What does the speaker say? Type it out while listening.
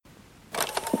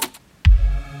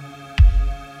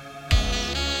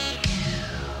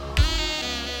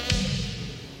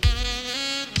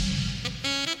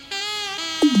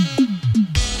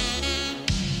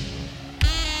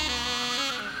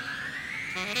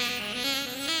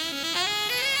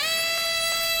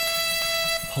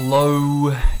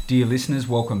Hello, dear listeners.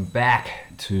 Welcome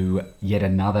back to yet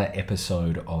another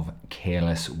episode of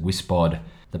Careless Wispod,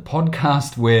 the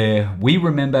podcast where we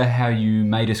remember how you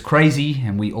made us crazy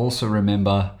and we also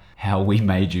remember how we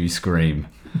made you scream.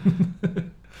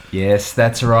 Yes,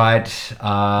 that's right. That's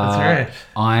right.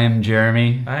 I'm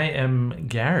Jeremy. I am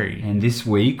Gary. And this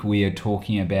week we are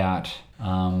talking about,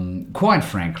 quite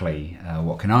frankly,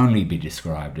 what can only be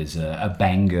described as a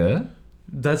banger.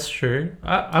 That's true.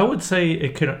 I would say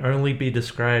it can only be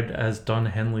described as Don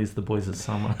Henley's The Boys of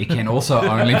Summer. It can also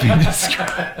only be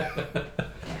described.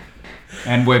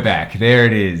 And we're back. There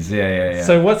it is. Yeah.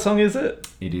 So what song is it?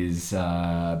 It is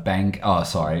Bang. Oh,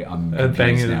 sorry. I'm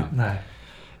confused now. No.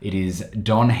 It is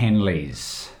Don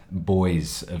Henley's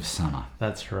Boys of Summer.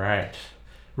 That's right.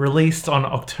 Released on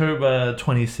October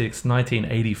 26,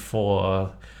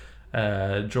 1984.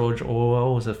 George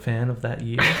Orwell was a fan of that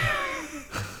year.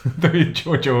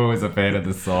 George Orwell was a fan of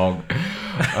the song.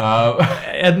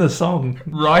 And the song.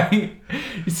 Right?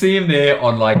 You see him there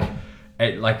on I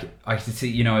can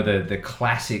see, the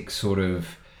classic sort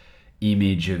of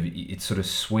image of it sort of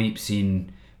sweeps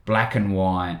in black and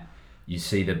white. You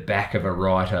see the back of a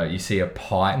writer. You see a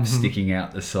pipe sticking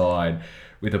out the side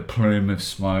with a plume of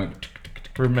smoke.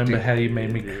 Remember how you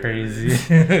made me crazy?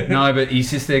 No, but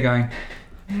he's just there going...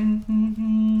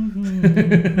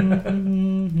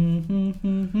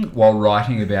 while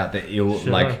writing about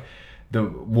the the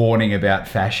warning about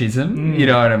fascism. You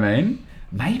know what I mean?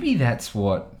 Maybe that's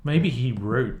what... Maybe he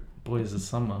wrote Boys of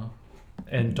Summer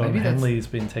and Don Henley's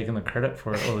been taking the credit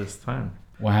for it all this time.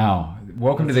 Wow.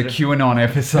 Welcome to the QAnon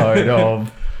episode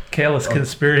of... Careless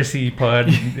Conspiracy Pod.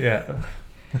 Yeah.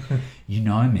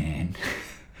 Man.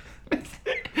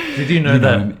 Did you know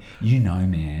that?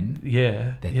 Man.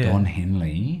 Yeah. That Don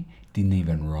Henley didn't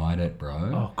even write it,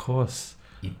 bro. Oh, of course.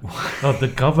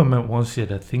 The government wants you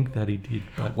to think that he did.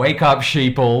 But wake up,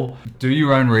 sheeple. Do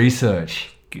your own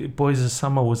research. Boys of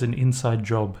Summer was an inside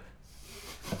job.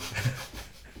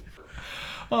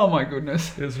 Oh my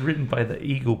goodness. It was written by the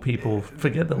Eagle people.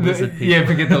 Forget the lizard people. Yeah,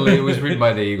 forget the it was written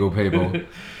by the Eagle people.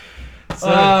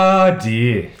 Oh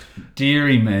dear.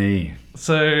 Deary me.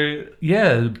 So,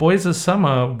 Boys of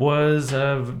Summer was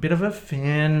a bit of a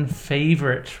fan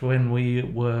favorite when we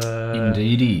were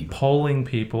Indeedy polling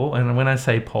people. And when I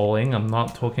say polling, I'm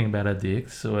not talking about our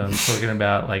dicks. So I'm talking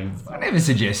about I never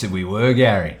suggested we were,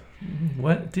 Gary.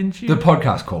 What? Didn't you? The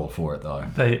podcast called for it, though.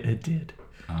 It did.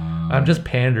 I'm just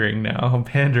pandering now. I'm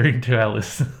pandering to our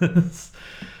listeners.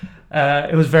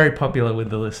 It was very popular with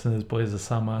the listeners, Boys of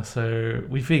Summer. So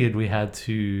we figured we had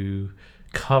to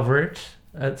cover it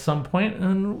at some point,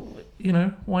 and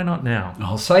why not now?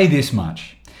 I'll say this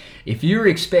much: if you're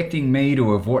expecting me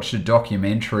to have watched a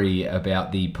documentary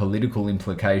about the political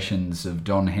implications of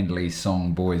Don Henley's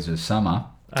song "Boys of Summer,"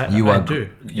 you are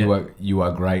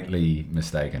greatly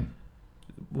mistaken.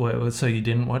 Well, so you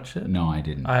didn't watch it? No, I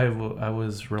didn't. I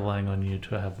was relying on you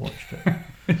to have watched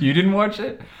it. You didn't watch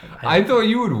it? I thought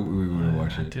you would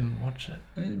watch it. I didn't watch it.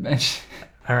 Imagine.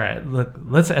 All right, look,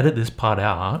 let's edit this part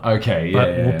out. Okay,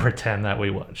 but we'll pretend that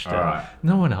we watched it. All right.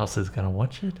 No one else is going to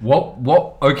watch it. What?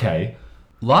 Okay.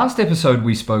 Last episode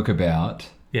we spoke about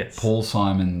Paul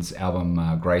Simon's album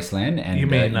Graceland. And you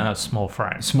mean Small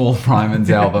Fry. Small Fryman's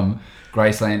album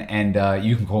Graceland and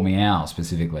You Can Call Me Al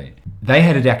specifically. They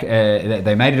had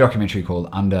they made a documentary called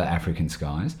Under African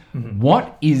Skies. Mm-hmm.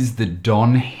 What is the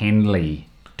Don Henley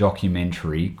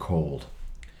documentary called?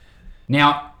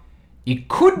 Now, it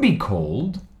could be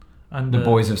called The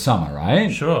Boys of Summer,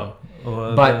 right? Sure.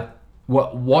 But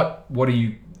what's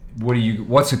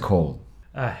it called?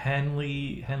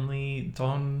 Donnie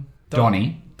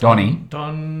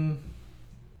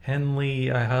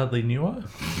Henley, I hardly knew her.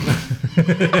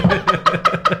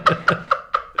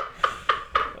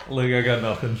 Look, I got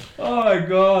nothing. Oh my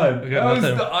god.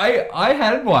 I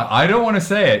had one. I don't want to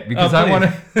say it because I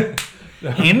want to...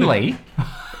 Henley?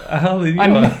 I hardly knew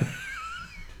her.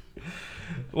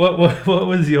 What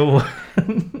was your one?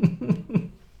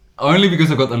 Only because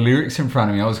I've got the lyrics in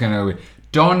front of me. I was going to go with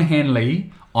Don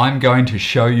Henley, I'm going to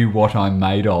show you what I'm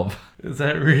made of. Is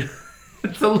that real?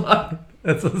 It's a line.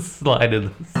 That's a slide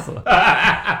in the song.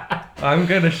 I'm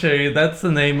going to show you. That's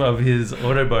the name of his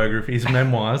autobiography, his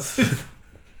memoirs.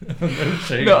 I'm going to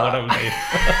show you what I'm made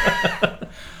of.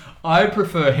 I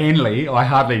prefer Henley. I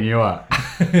hardly knew her.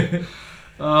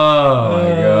 Oh my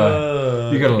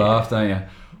god. You got to laugh, don't you?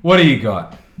 What do you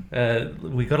got?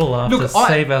 We got to laugh to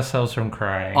save ourselves from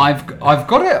crying. I've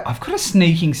got a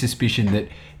sneaking suspicion that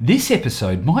this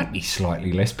episode might be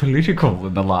slightly less political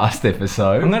than the last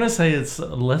episode. I'm going to say it's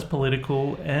less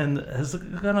political and it's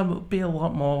going to be a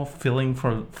lot more filling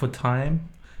for time.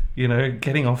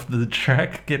 getting off the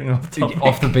track, getting off topic.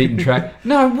 Off the beaten track.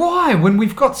 No, why? When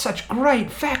we've got such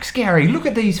great facts, Gary. Look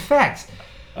at these facts.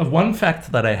 One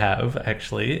fact that I have,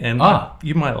 actually, and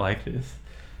you might like this.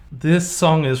 This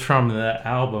song is from the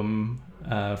album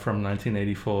from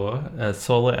 1984, a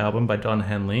solo album by Don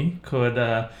Henley called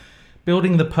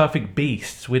Building the Perfect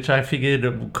Beast, which I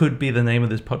figured could be the name of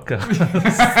this podcast.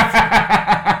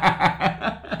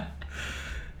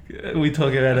 We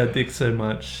talk about our dick so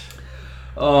much.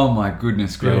 Oh my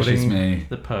goodness gracious me.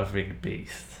 The Perfect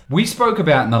Beast. We spoke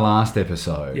about in the last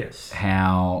episode Yes.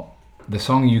 how the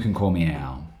song You Can Call Me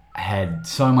Al had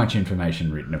so much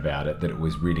information written about it that it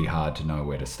was really hard to know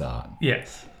where to start.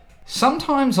 Yes.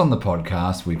 Sometimes on the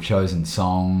podcast we've chosen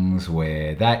songs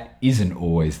where that isn't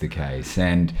always the case,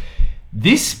 and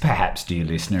this, perhaps, dear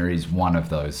listener, is one of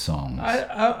those songs.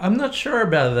 I'm not sure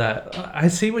about that. I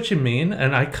see what you mean,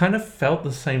 and I kind of felt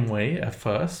the same way at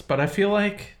first, but I feel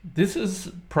like this is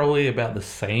probably about the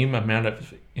same amount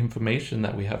of information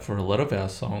that we have for a lot of our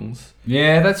songs.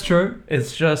 Yeah, that's true.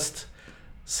 It's just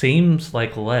seems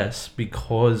like less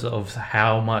because of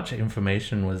how much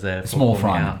information was there for Small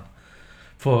Fryman.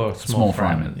 For Small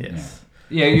Fryman, yes.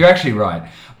 Yeah, you're actually right.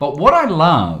 But what I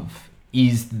love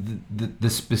is the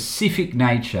specific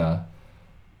nature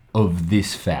of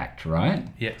this fact, right?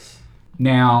 Yes.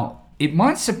 Now, it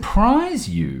might surprise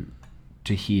you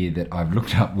to hear that I've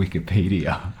looked up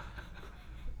Wikipedia.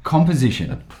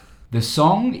 Composition. The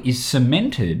song is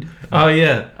cemented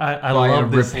I by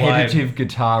love a this repetitive line.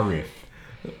 guitar riff.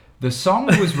 The song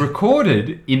was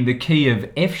recorded in the key of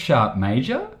F sharp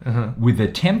major with a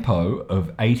tempo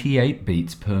of 88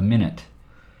 beats per minute.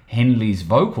 Henley's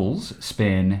vocals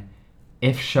span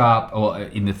F sharp or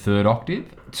in the third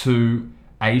octave to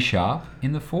A sharp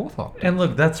in the fourth octave. And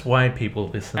look, that's why people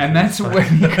listen And to that's this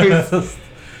when, because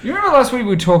you remember last week we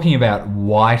were talking about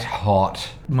white hot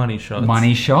money shots.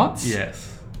 money shots?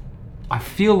 Yes. I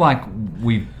feel like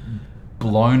we've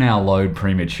blown our load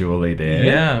prematurely there.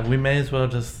 Yeah, we may as well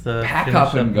just Pack finish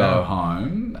up and go now.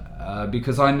 home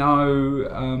because I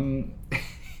know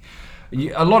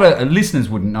a lot of listeners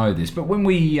wouldn't know this, but when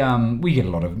we get a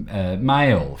lot of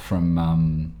mail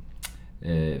from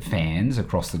fans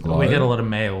across the globe. We get a lot of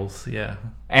mails, yeah.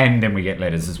 And then we get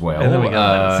letters as well. And then we get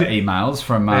letters. Emails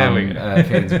from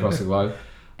fans across the globe.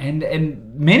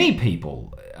 And many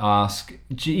people ask,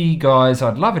 gee, guys,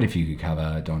 I'd love it if you could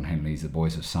cover Don Henley's The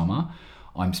Boys of Summer.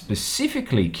 I'm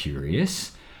specifically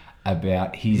curious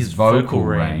about his vocal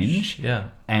range. Yeah.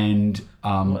 And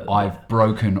I've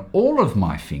broken all of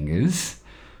my fingers,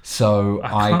 so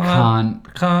I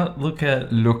can't look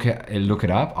it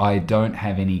up. I don't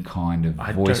have any kind of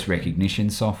voice recognition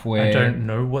software. I don't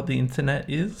know what the internet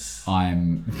is.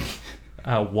 I'm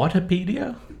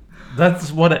Whatapedia?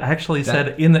 That's what it actually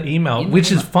said in the email,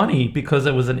 which is funny because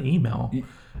it was an email.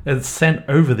 It's sent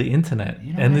over the internet,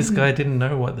 and this guy didn't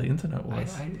know what the internet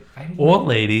was. Or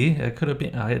lady, it could have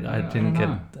been. I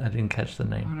didn't catch the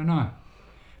name. I don't know.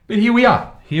 But here we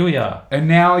are. Here we are. And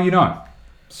now you know.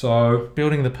 So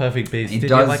Building the Perfect Beast. Did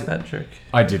you like that joke?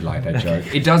 I did like that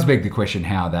joke. It does beg the question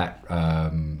how that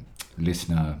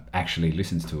listener actually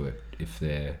listens to it, if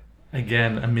they're...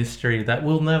 Again, a mystery that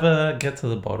we'll never get to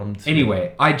the bottom to.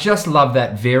 Anyway, I just love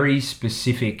that very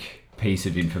specific piece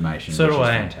of information, which is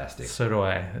fantastic. So do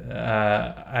I.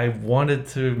 I wanted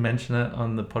to mention it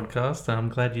on the podcast, and I'm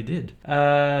glad you did.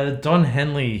 Don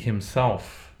Henley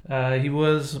himself. He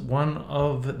was one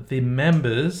of the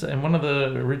members and one of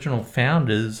the original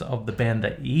founders of the band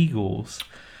The Eagles.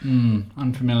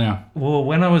 Unfamiliar. Well,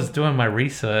 when I was doing my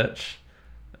research,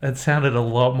 it sounded a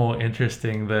lot more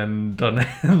interesting than Don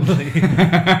Henley.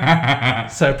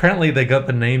 So apparently they got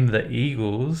the name The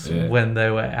Eagles when they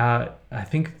were out. I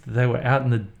think they were out in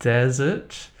the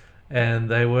desert, and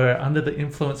they were under the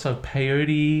influence of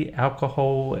peyote,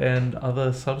 alcohol, and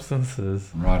other substances.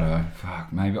 Righto.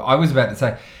 Fuck, maybe. I was about to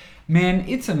say, man,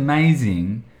 it's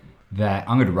amazing that...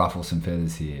 I'm going to ruffle some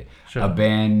feathers here. Sure. A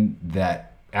band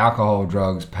that alcohol,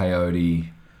 drugs, peyote,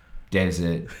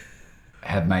 desert...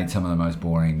 have made some of the most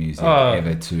boring music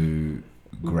ever to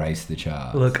grace the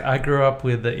charts. Look, I grew up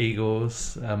with the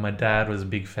Eagles. My dad was a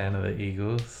big fan of the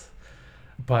Eagles.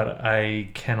 But I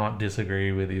cannot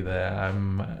disagree with you there.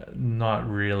 I'm not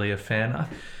really a fan.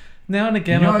 Now and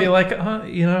again, I feel like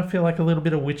I feel like a little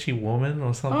bit of witchy woman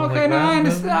or something like that. Okay, no, I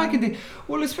understand. I can.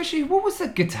 Well, especially what was the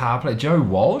guitar player, Joe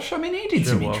Walsh? I mean, he did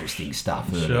some interesting stuff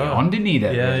early on, didn't he?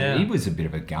 He was a bit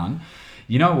of a gun.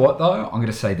 You know what though? I'm going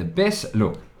to say the best.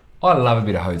 Look, I love a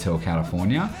bit of Hotel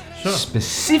California,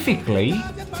 specifically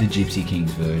the Gypsy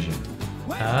Kings version.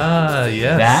 Ah,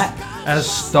 yes. That As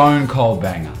stone cold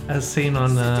banger. as seen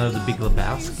on the Big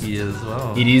Lebowski as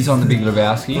well. It is on the Big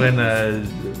Lebowski. When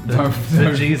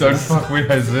the Jesus. Don't fuck with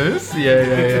Jesus.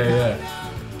 Yeah.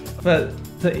 But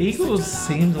the Eagles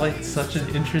seemed like such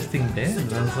an interesting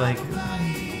band. I was like,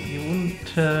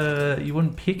 you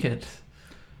wouldn't pick it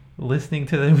listening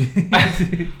to their music.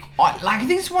 I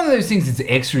think it's one of those things that's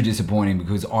extra disappointing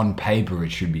because on paper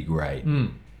it should be great.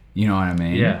 You know what I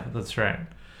mean? Yeah, that's right.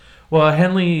 Well,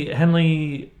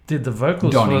 Henley did the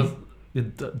vocals Donnie. for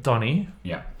Donnie.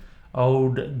 Yeah.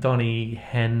 Old Donnie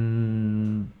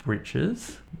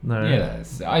Henbridges. No. Yeah,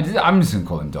 I'm just gonna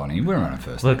call him Donnie. We're on a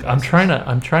first. Look, name I'm basis.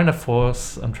 trying to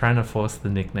force the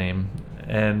nickname,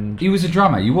 and He was a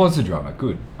drummer. He was a drummer.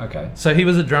 Good. Okay. so he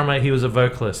was a drummer. He was a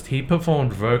vocalist. He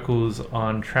performed vocals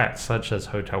on tracks such as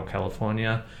Hotel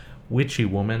California, Witchy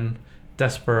Woman,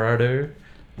 Desperado,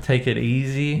 Take It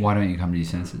Easy. Why don't you come to your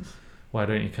senses? Why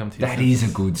don't you come to your That is a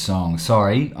senses? good song.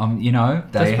 Sorry, you know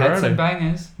they had Desperado. some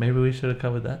bangers. Maybe we should have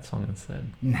covered that song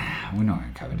instead. Nah, we're not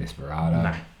gonna cover Desperado.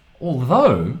 Nah.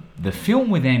 Although the film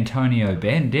with Antonio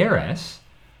Banderas,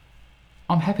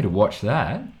 I'm happy to watch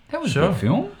that. That was a Sure. good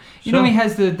film. You Sure. know he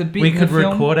has the bit We in could the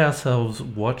film. record ourselves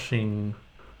watching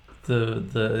the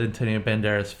Antonio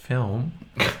Banderas film.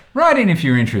 Right in if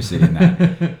you're interested in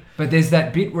that. But there's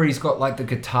that bit where he's got like the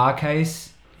guitar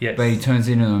case, Yes. but he turns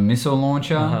into a missile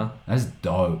launcher. Uh-huh. That's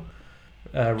dope.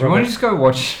 Do you Robert- want to just go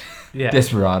watch Yeah.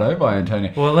 Desperado by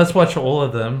Antonio? Well, let's watch all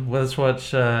of them. Let's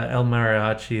watch El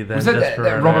Mariachi, then Was that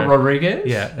Desperado. Robert Rodriguez?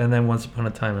 Yeah, and then Once Upon a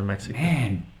Time in Mexico.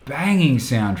 Man, banging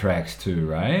soundtracks too,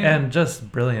 right? And just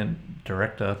brilliant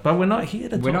director. But we're not here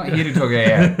to talk. We're not here to talk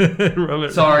about.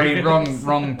 Robert Sorry, Rodriguez.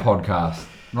 wrong podcast.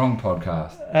 Wrong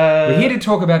podcast. We're here to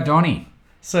talk about Donnie.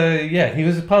 So, yeah, he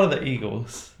was a part of the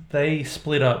Eagles. They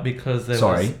split up because there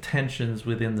Sorry. was tensions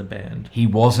within the band. He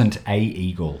wasn't a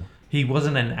eagle. He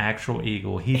wasn't an actual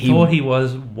Eagle. He He- thought he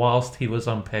was whilst he was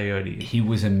on peyote. He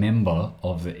was a member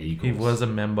of the Eagles. He was a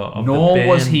member of Nor the band.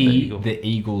 was the he Eagle. the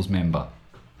Eagles member.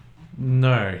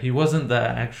 No, he wasn't the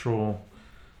actual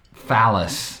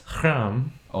Phallus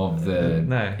Chum. of the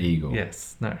No. Eagle.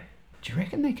 Yes, no. Do you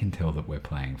reckon they can tell that we're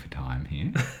playing for time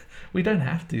here? We don't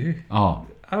have to. Oh,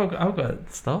 I've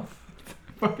got stuff.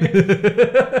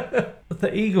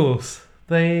 The Eagles.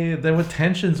 There were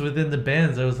tensions within the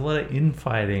bands. There was a lot of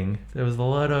infighting. There was a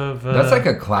lot of that's like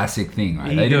a classic thing, right?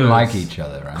 They didn't egos like each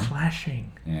other, right?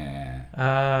 clashing.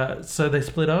 Yeah. So they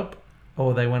split up,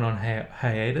 or they went on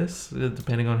hiatus,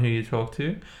 depending on who you talk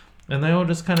to, and they all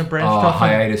just kind of branched Oh, off.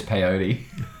 and- hiatus peyote.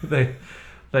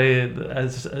 They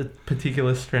as a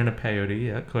particular strand of peyote,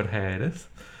 yeah, called hiatus.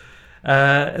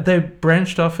 They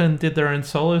branched off and did their own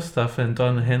solo stuff, and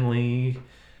Don Henley,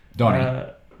 Donnie.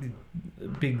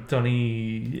 Big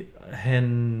Donnie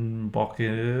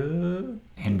Henbocker,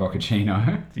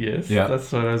 Henboccacino. yes, Yeah.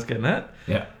 that's what I was getting at.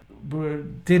 Yeah.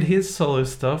 Did his solo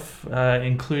stuff,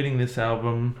 including this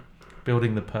album,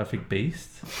 Building the Perfect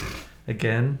Beast.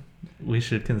 Again, we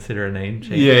should consider a name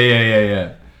change.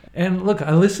 Yeah. And look,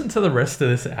 I listened to the rest of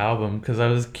this album because I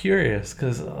was curious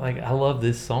because like I love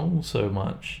this song so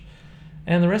much,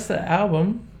 and the rest of the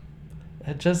album,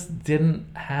 it just didn't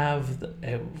have.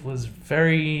 It was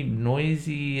very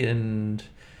noisy and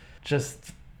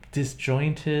just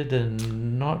disjointed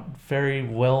and not very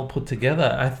well put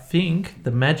together. I think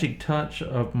the magic touch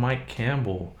of Mike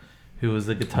Campbell, who was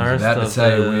the I was guitarist about to of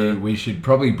say the, we should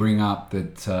probably bring up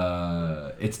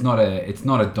that it's not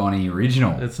a Donnie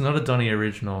original. It's not a Donnie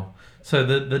original. So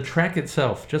the track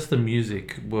itself, just the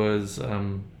music, was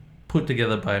put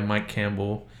together by Mike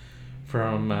Campbell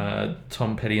from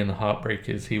Tom Petty and the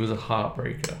Heartbreakers. He was a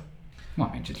heartbreaker. Well,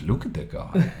 I mean, just look at the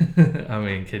guy. I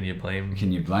mean, can you blame?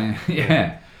 Can you blame?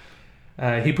 Yeah.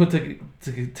 He put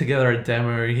together a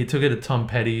demo. He took it to Tom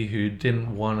Petty, who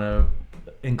didn't want to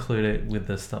include it with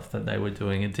the stuff that they were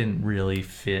doing. It didn't really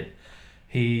fit.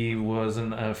 He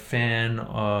wasn't a fan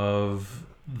of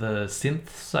the synth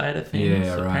side of things,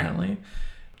 Yeah, right. apparently.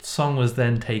 Song was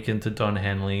then taken to Don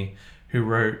Henley, who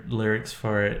wrote lyrics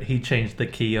for it. He changed the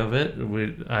key of it.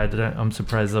 I'm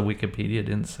surprised that Wikipedia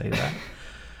didn't say that.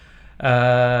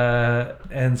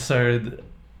 And so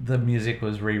the music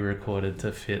was re-recorded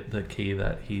to fit the key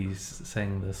that he's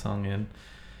sang the song in.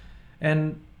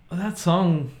 And that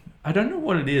song, I don't know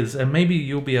what it is, and maybe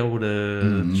you'll be able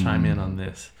to chime in on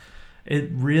this. It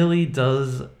really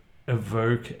does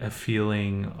evoke a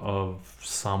feeling of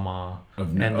summer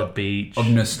and the beach. Of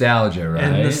nostalgia, right?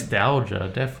 And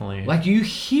nostalgia, definitely. Like you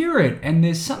hear it, and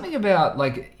there's something about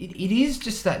like it is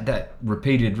just that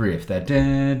repeated riff, that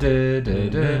da, da, da,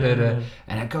 da, da, da,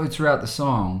 and it goes throughout the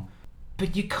song.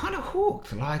 but you're kind of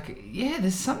hooked. Like, yeah,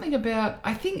 there's something about,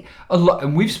 I think a lot,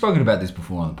 and we've spoken about this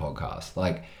before on the podcast,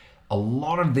 like a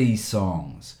lot of these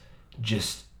songs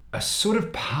just are sort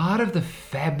of part of the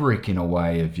fabric in a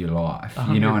way of your life.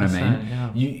 You know what I mean?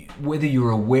 Yeah. You, whether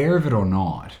you're aware of it or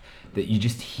not, that you're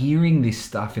just hearing this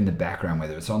stuff in the background,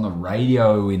 whether it's on the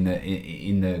radio in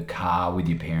the car with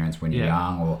your parents when you're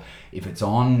young, or if it's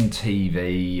on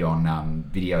TV on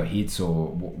video hits or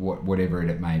whatever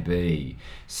it may be.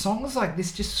 Songs like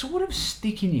this just sort of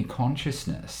stick in your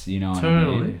consciousness, you know what I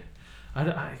mean?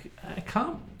 I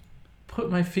can't put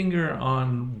my finger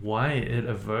on why it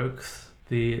evokes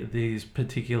these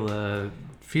particular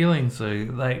feelings. So,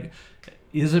 like,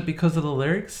 is it because of the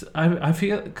lyrics? I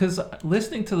feel, because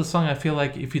listening to the song, I feel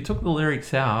like if you took the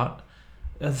lyrics out,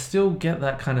 I'd still get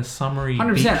that kind of summery.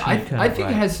 100%. I think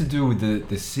it has to do with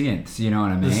the synths. You know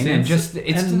what I mean? And just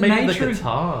it's the nature of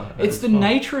guitar. It's the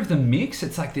nature of the mix.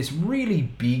 It's like this really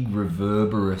big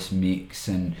reverberous mix,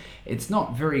 and it's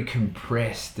not very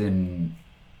compressed and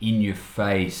in your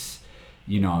face.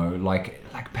 You know, like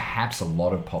perhaps a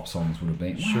lot of pop songs would have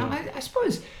been. Sure. Well, I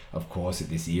suppose, of course, at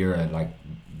this era, like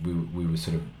we were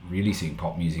sort of really seeing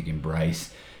pop music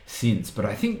embrace synths, but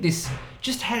I think this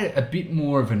just had a bit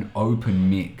more of an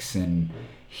open mix, and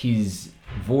his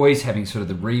voice having sort of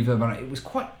the reverb on it. It was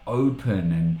quite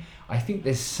open, and I think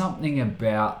there's something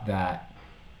about that.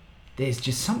 There's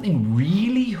just something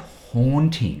really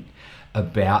haunting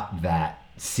about that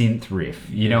synth riff,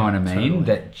 you know what I mean? Totally.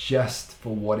 That just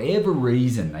for whatever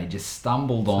reason they just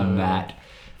stumbled on that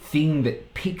thing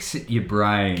that picks at your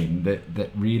brain, that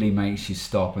really makes you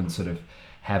stop and sort of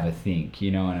have a think,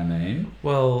 you know what I mean?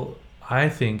 Well, I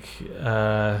think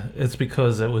it's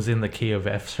because it was in the key of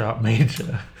F sharp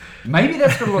major. Maybe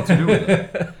that's got a lot to do with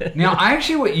it. Now, I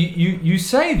actually, you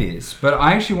say this, but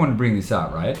I actually want to bring this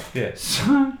up, right? Yes.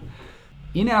 So,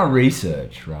 in our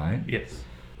research, right? Yes.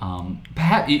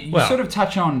 Perhaps you sort of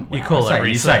touch on. You call it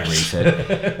research. You say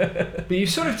research. But you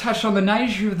sort of touched on the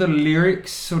nature of the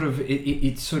lyrics. Sort of,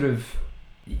 it's sort of,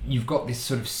 you've got this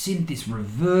sort of synth, this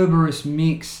reverberous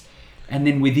mix, and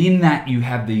then within that you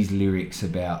have these lyrics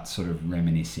about sort of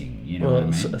reminiscing. You know what I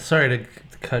mean? Sorry to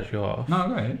cut you off. No,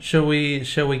 go ahead. Shall we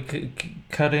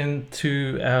cut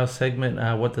into our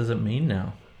segment? What does it mean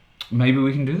now? Maybe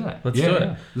we can do that. Let's do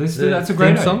it. Let's do that. That's a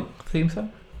great idea. Theme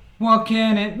song. What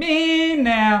can it mean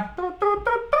now?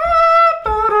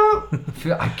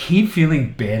 I keep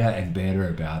feeling better and better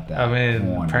about that. I mean,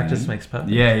 horn, practice man. makes perfect.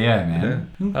 Yeah,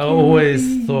 man. Yeah. I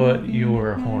always thought you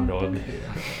were a horn dog.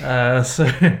 So,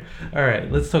 all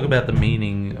right, let's talk about the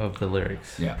meaning of the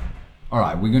lyrics. Yeah. All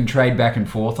right, we're going to trade back and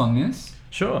forth on this?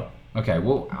 Sure. Okay,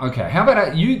 well, how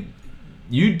about you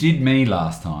did me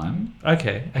last time.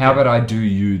 Okay. How about I do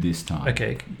you this time?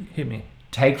 Okay, hit me.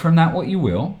 Take from that what you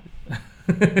will.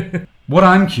 What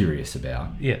I'm curious about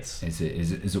yes. is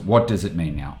it what does it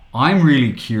mean now? I'm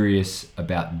really curious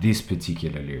about this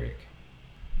particular lyric.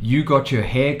 You got your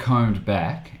hair combed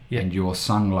back and your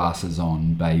sunglasses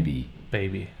on, baby.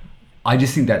 Baby. I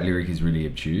just think that lyric is really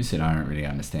obtuse and I don't really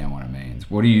understand what it means.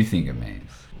 What do you think it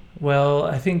means? Well,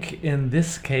 I think in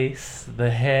this case,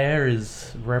 the hair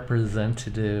is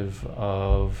representative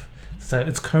of... So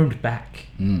it's combed back,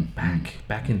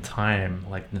 back in time,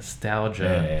 like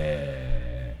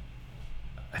nostalgia.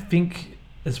 I think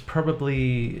it's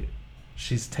probably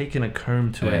she's taken a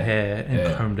comb to her hair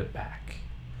and combed it back,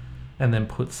 and then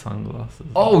put sunglasses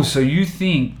on. Oh, so you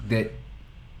think that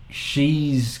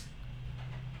she's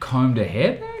combed her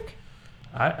hair back?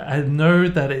 I know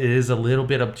that it is a little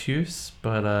bit obtuse,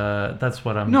 but that's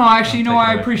what I'm... No, actually, no,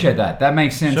 I appreciate that. That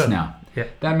makes sense now. Yeah.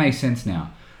 That makes sense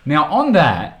now. Now, on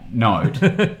that note,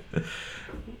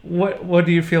 what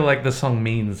do you feel like the song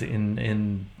means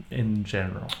in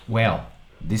general? Well,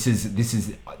 this is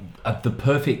the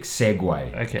perfect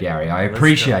segue, Gary. I Let's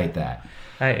appreciate that.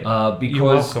 Hey, because you're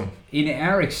welcome. In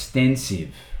our extensive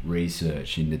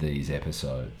research into these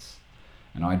episodes,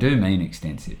 and I do mean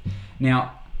extensive.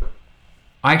 Now,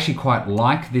 I actually quite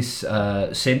like this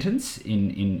sentence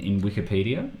in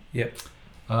Wikipedia. Yep.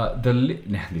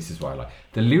 Now this is what I like.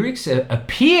 The lyrics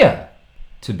appear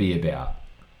to be about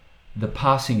the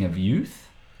passing of youth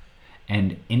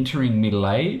and entering middle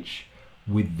age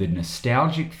with the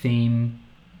nostalgic theme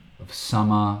of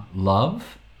summer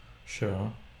love.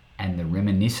 Sure. And the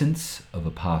reminiscence of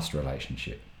a past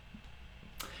relationship.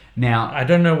 Now, I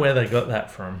don't know where they got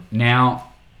that from.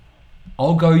 Now,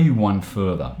 I'll go you one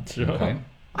further. Sure. Okay.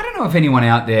 I don't know if anyone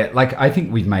out there, like, I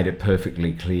think we've made it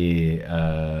perfectly clear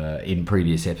in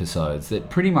previous episodes that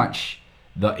pretty much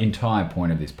the entire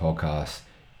point of this podcast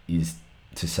is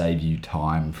to save you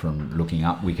time from looking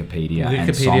up Wikipedia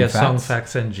and Song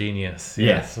Facts and Genius.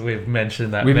 Yes, we've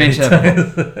mentioned that. We've mentioned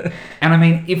that. And I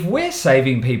mean, if we're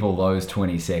saving people those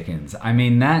 20 seconds, I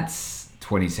mean, that's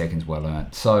 20 seconds well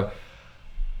earned. So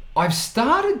I've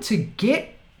started to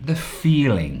get the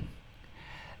feeling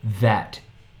that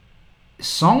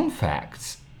Song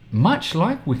Facts, much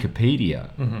like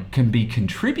Wikipedia, can be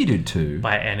contributed to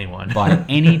by anyone, by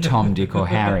any Tom, Dick, or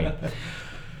Harry.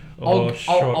 Or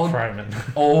short Fryman.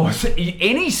 Or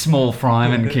any small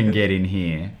Fryman can get in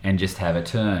here and just have a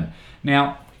turn.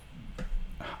 Now,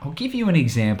 I'll give you an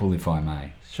example if I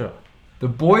may. Sure. The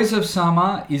Boys of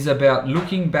Summer is about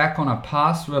looking back on a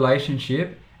past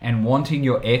relationship and wanting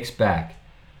your ex back.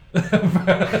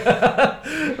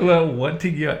 Well,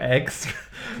 wanting your ex,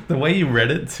 the way you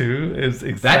read it too is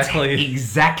exactly... That's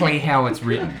exactly how it's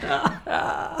written.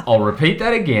 I'll repeat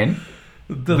that again.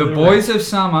 The Boys of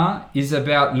Summer is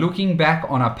about looking back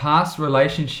on a past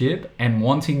relationship and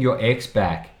wanting your ex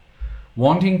back.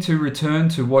 Wanting to return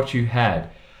to what you had.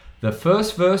 The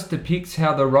first verse depicts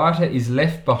how the writer is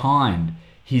left behind.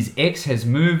 His ex has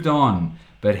moved on,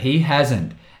 but he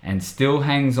hasn't, and still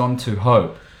hangs on to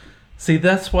hope. See,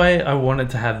 that's why I wanted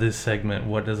to have this segment,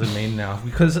 What Does It Mean Now?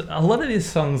 Because a lot of these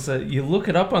songs, you look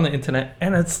it up on the internet,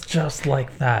 and it's just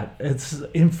like that. It's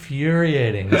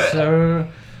infuriating. So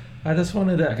I just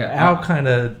wanted our kind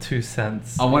of 2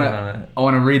 cents. I want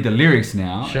to read the lyrics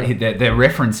now. Sure. They're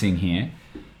referencing here.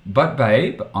 But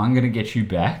babe, I'm going to get you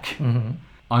back.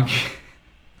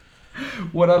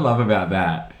 What I love about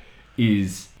that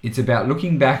is it's about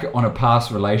looking back on a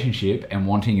past relationship and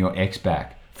wanting your ex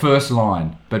back. First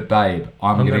line, but babe,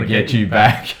 I'm going to get you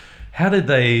back. How did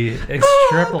they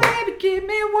extrapolate? Oh, baby, give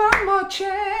me one more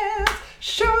chance.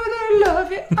 Show the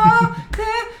love you all.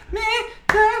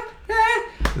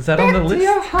 Is that on the list?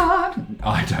 Your heart.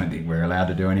 I don't think we're allowed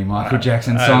to do any Michael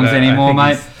Jackson songs anymore,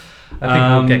 mate. I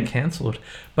think we'll get cancelled.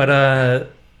 But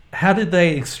how did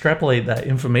they extrapolate that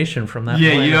information from that?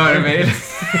 Yeah, you know what I mean?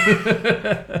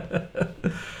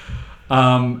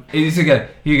 Here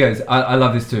he goes. I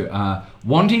love this too.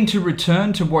 Wanting to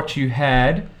return to what you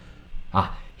had.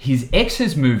 His ex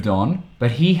has moved on,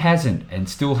 but he hasn't and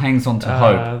still hangs on to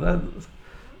hope.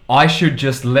 I should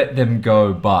just let them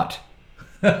go, but...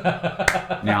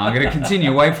 Now, I'm going to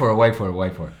continue. Wait for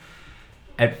it.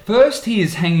 At first, he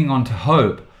is hanging on to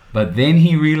hope, but then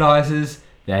he realizes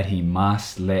that he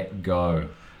must let go.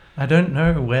 I don't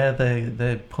know where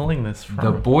they're pulling this from.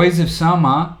 The Boys of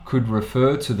Summer could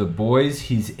refer to the boys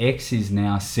his ex is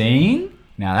now seeing.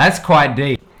 Now, that's quite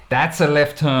deep. That's a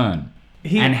left turn.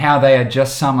 And how they are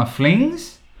just summer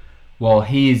flings, while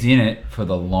he is in it for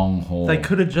the long haul. They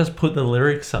could have just put the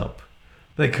lyrics up.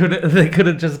 They could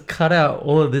have just cut out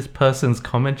all of this person's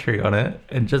commentary on it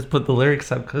and just put the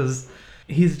lyrics up because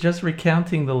he's just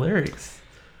recounting the lyrics.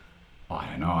 I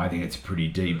don't know. I think it's a pretty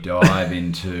deep dive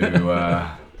into...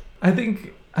 I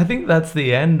think that's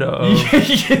the end of...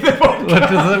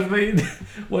 What does it mean?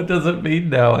 What does it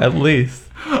mean now, at least?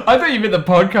 I thought you meant the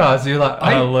podcast. You're like,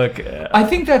 look. I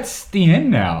think that's the end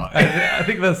now. I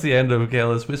think that's the end of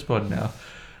Careless Whisper now.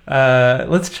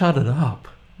 Let's chart it up.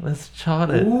 Let's chart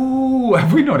it. Ooh,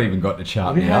 have we not even got to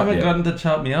chart me up yet? We haven't gotten to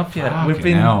chart me up yet. Fucking We've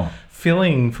been hell.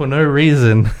 filling for no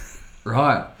reason.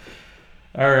 Right.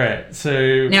 All right, so...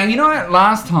 Now, you know what?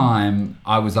 Last time,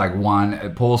 I was like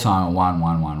Paul Simon,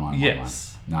 one.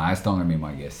 Yes. No, that's not going to be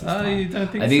my guess this time. You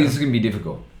don't think I think so? this is going to be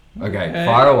difficult. Okay,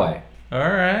 fire away. All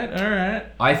right.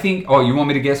 I think... Oh, you want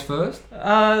me to guess first?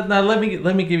 No, let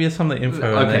me give you some of the info.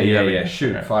 Okay, yeah.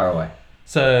 Shoot, right. Fire away.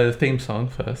 So, theme song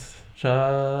first.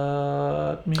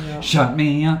 Shut me up. Shut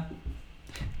me up.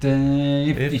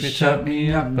 If you shut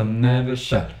me up, I'll never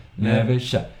shut. Never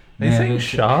shut. Are you saying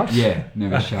shart? Yeah,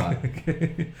 never shart.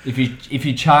 If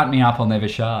you chart me up, I'll never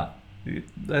shart.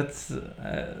 That's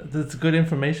good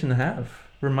information to have.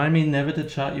 Remind me never to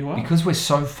chart you up. Because we're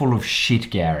so full of shit,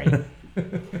 Gary.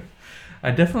 I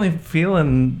definitely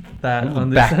feeling that on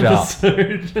this backed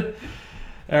episode.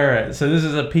 All right, so this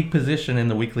is a peak position in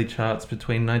the weekly charts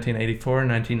between 1984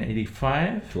 and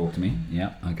 1985. Talk to me.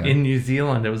 Yeah, okay. In New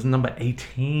Zealand, it was number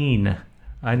 18.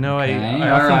 I know okay. I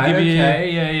often give you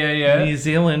New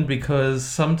Zealand because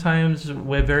sometimes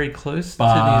we're very close to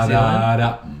New Zealand.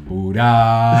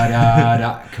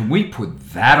 Can we put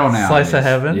that on our Slice list? of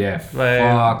Heaven? Yeah,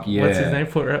 fuck yeah. What's his name?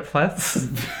 Footrat Flats?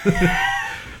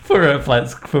 Footrat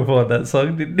Flats performed that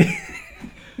song, didn't he?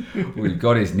 We've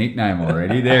got his nickname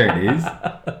already. There it is.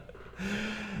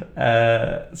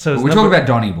 So we're talking about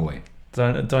Donny Boy.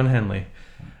 Don Henley.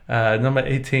 Number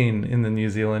 18 in the New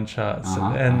Zealand charts.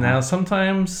 Now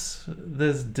sometimes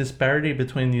there's disparity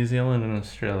between New Zealand and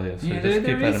Australia. So yeah, just there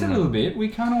keep that is in a mind. little bit. We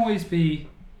can't always be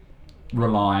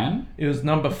rely on. It was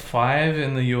number 5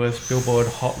 in the US Billboard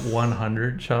Hot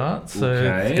 100 chart, so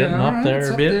it's getting alright, up there it's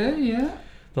a up bit. there, yeah.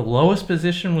 The lowest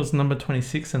position was number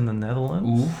 26 in the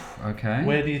Netherlands. Oof, okay.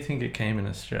 Where do you think it came in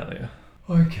Australia?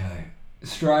 Okay.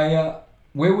 Australia.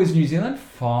 Where was New Zealand?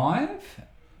 5?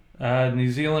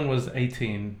 New Zealand was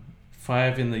 18.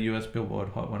 5 in the US Billboard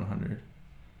Hot 100.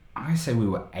 I say we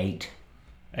were 8.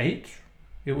 8?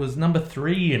 It was number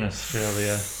 3 in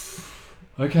Australia.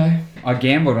 Okay. I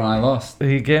gambled and I lost.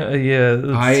 You get,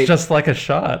 it's just like a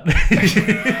shot.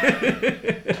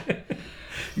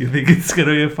 You think it's going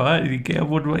to be a fight? You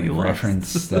gambled what you lost.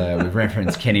 We've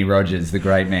referenced Kenny Rogers, the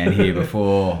great man, here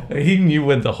before. He knew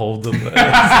when to hold them.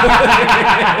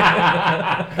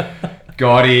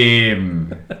 Got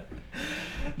him.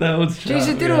 That was. Jeez,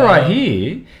 it did all right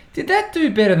here. Did that do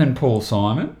better than Paul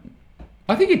Simon?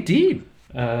 I think it did.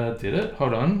 Did it?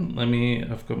 Hold on.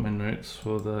 I've got my notes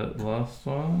for the last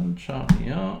one. Chart me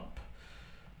up.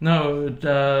 No.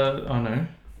 Oh no.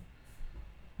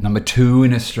 Number 2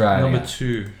 in Australia. Number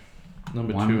 2 in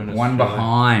Australia. One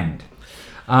behind.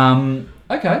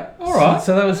 Okay. All right.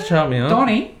 So that was Chart Me Up.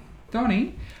 Donnie.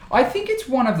 I think it's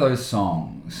one of those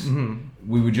songs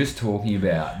we were just talking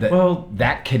about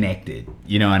that connected.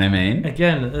 You know what I mean?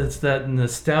 Again, it's that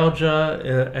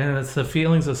nostalgia and it's the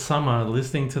feelings of summer.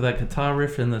 Listening to that guitar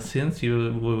riff and the synths,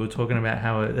 we were talking about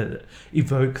how it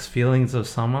evokes feelings of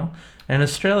summer. And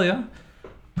Australia,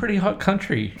 pretty hot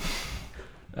country.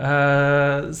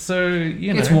 So,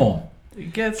 you know. It's warm.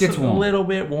 It gets a little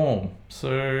bit warm.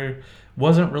 So,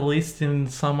 wasn't released in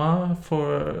summer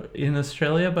in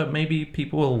Australia, but maybe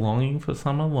people are longing for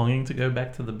summer, longing to go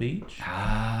back to the beach.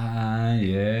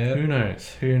 Yeah. Who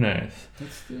knows?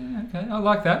 Okay, I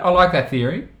like that. I like that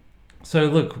theory. So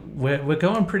look, we're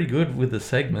going pretty good with the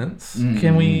segments.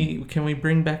 Can we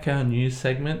bring back our new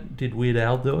segment? Did Weird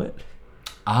Al do it?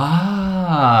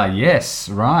 Yes,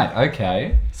 right,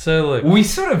 okay. So look, we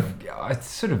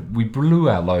blew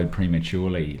our load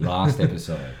prematurely last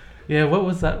episode. Yeah, what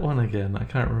was that one again? I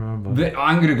can't remember.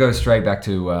 I'm going to go straight back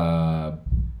to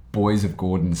Boys of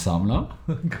Gordon Sumner.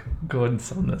 Gordon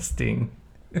Sumner Sting.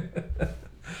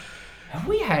 Have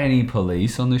we had any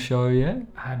Police on the show yet?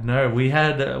 No, we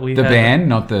had the band,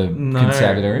 not the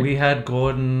constabulary. We had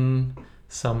Gordon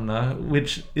Sumner,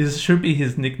 which should be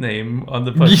his nickname on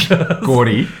the podcast.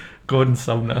 Gordy. Gordon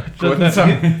Sumner. Gordon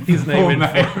Sumner. His name.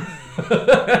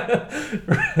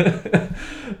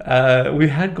 We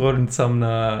had Gordon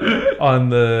Sumner on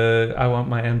the I Want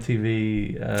My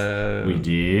MTV. We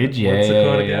did, yeah. What's it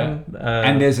called again?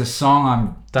 And there's a song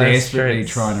I'm desperately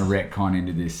Straits. trying to retcon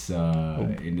into this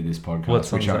podcast. What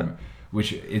song's that?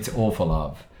 Which it's All for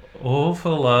Love. All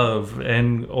for Love,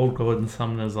 and old Gordon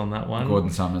Sumner's on that one.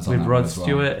 Gordon Sumner's on with that Rod one as well.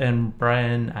 Stewart and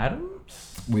Brian Adams.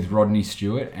 With Rodney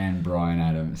Stewart and Brian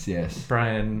Adams, yes.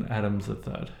 Brian Adams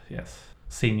III, yes,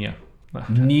 senior.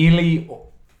 Nearly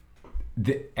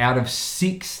out of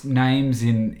 6 names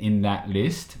in that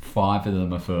list, 5 of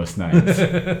them are first names.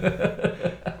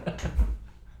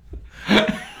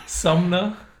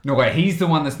 Sumner. No, wait, he's the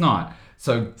one that's not.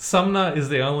 So Sumner is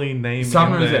the only name.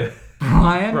 Sumner is it.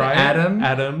 Brian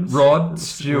Adams, Rod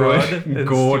Stewart, and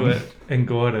Gordon. And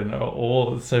Gordon are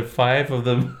all, so 5 of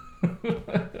them.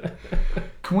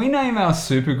 Can we name our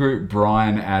supergroup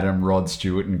Brian, Adam, Rod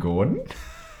Stewart, and Gordon?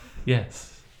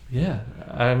 Yes. Yeah.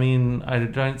 I mean, I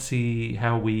don't see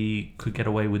how we could get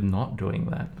away with not doing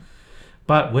that.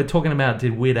 But we're talking about,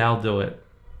 did Weird Al do it?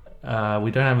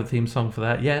 We don't have a theme song for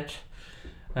that yet.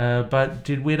 But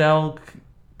did Weird Al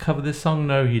cover this song?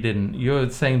 No, he didn't. You're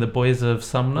saying the Boys of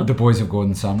Sumner? The Boys of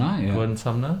Gordon Sumner, yeah. Gordon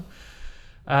Sumner.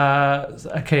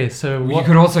 Okay, so you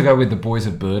could also go with the Boys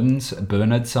of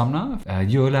Bernard Sumner.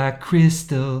 You're like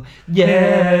crystal,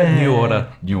 yeah. New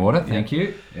Order. Thank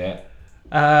you. Yeah.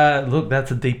 Look,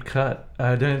 that's a deep cut.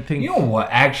 I don't think. You know what?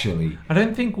 Actually, I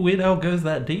don't think Weird Al goes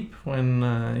that deep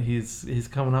when he's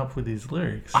coming up with his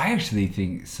lyrics. I actually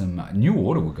think some New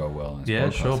Order would go well. In this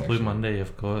podcast, sure. actually. Blue Monday,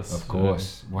 of course. Of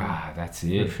course. Wow, that's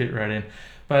it. Would fit right in.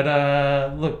 But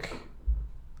look,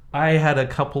 I had a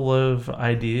couple of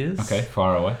ideas. Okay,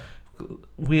 fire away.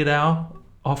 Weird Al,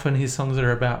 often his songs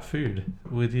are about food.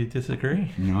 Would you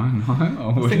disagree? No.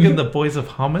 I'm thinking the Boys of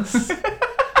Hummus.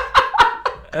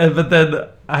 But then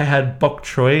I had Bok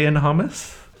Choy and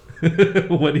hummus.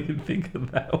 What do you think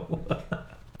of that one?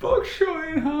 Bok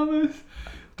choy and hummus.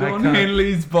 Don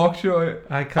Henley's bok choy.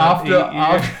 I can't eat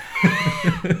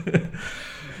you.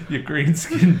 Your green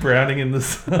skin browning in the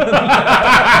sun.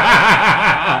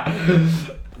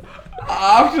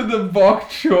 After the bok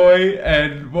choy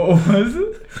and what was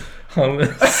it?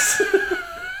 Hummus.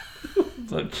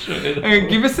 Bok choy. Okay,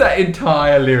 give us that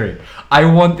entire lyric. I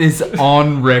want this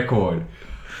on record.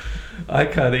 I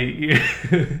can't eat you.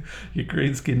 Your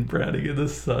green skin browning in the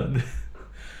sun.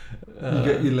 You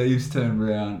got your leaves turned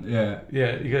brown. Yeah.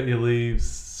 Yeah, you got your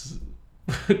leaves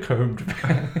combed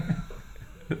back.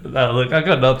 No, look, I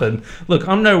got nothing. Look,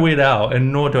 I'm no Weird Al,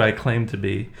 and nor do I claim to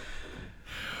be.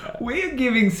 We're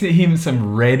giving him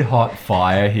some red hot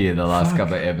fire here the last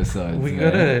couple of episodes. We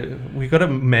gotta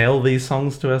mail these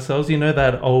songs to ourselves. You know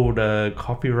that old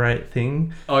copyright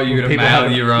thing? Oh, you Where gotta people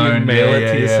mail your own. You mail Yeah, it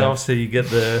to yeah, yourself so you get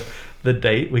the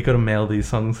date. We gotta mail these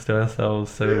songs to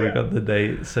ourselves so we got the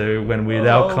date. So when Weird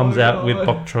Al comes out with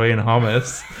Bok Choy and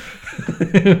hummus,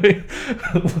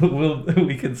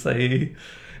 we can say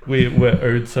we're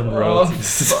owed some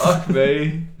royalties. Oh, fuck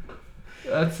me.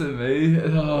 That's a me.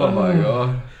 Oh my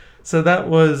god. So that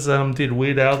was, did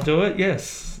Weird Al do it?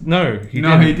 Yes. No, he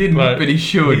didn't, but he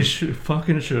should. He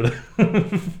fucking should.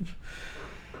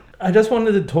 I just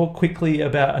wanted to talk quickly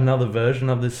about another version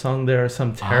of this song. There are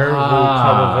some terrible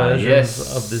cover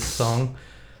versions of this song.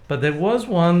 But there was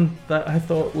one that I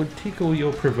thought would tickle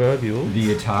your proverbial.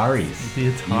 The Ataris.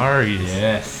 The Ataris.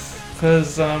 Yes.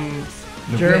 Because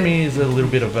Jeremy is a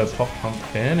little bit of a pop punk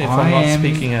fan, if I'm not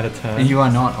speaking out of turn. You are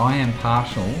not. I am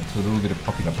partial to a little bit of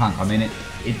popular punk. I mean,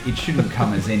 it shouldn't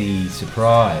come as any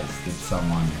surprise that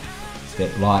someone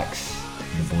that likes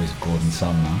the boys of Gordon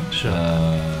Sumner, Sure.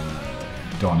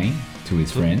 Donny, to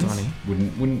his friends, Donny.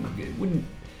 wouldn't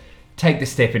take the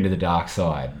step into the dark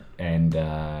side. And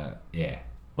yeah.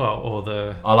 Well, or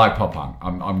the... I like pop punk.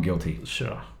 I'm guilty.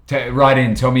 Sure. Write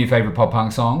in, tell me your favourite pop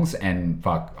punk songs, and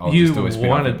fuck, I'll just do a spin-off. You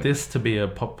wanted this to be a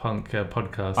pop punk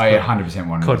podcast. I 100%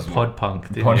 wanted called this. Pod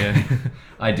Punk, didn't you?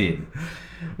 I did.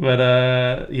 But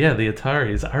yeah, the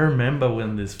Ataris. I remember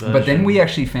when this version... But then we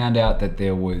actually found out that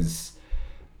there was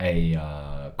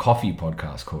a coffee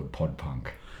podcast called Pod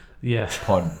Punk. Yes.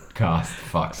 Podcast.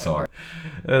 Fuck, sorry.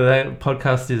 That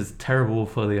podcast is terrible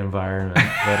for the environment,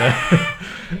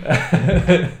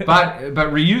 but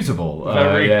reusable.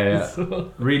 Yeah.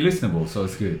 Re-listenable, so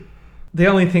it's good. The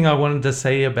only thing I wanted to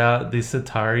say about this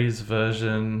Ataris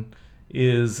version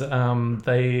is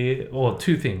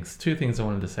two things I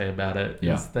wanted to say about it.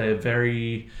 Yeah. Is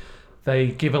they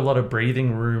give a lot of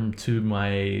breathing room to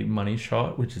my Money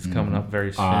Shot, which is coming up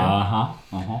very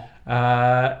soon.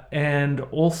 And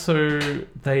also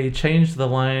they changed the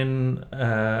line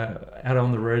out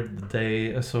on the road the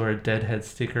day I saw a Deadhead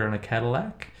sticker on a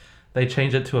Cadillac. They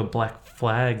changed it to a Black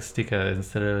Flag sticker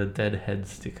instead of a Deadhead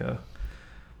sticker.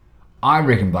 I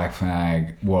reckon Black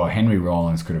Flag, Henry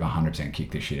Rollins could have 100%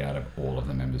 kicked the shit out of all of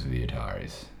the members of the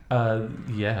Ataris.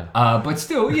 Yeah. But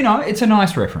still, it's a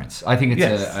nice reference. I think it's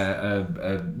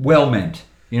a well-meant.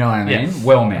 You know what I mean? Yes,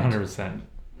 well-meant. 100%.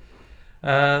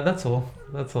 That's all.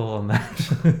 That's all on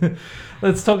that.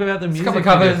 Let's talk about the music. There's a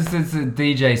couple of covers. There's a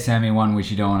DJ Sammy one which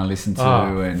you don't want to listen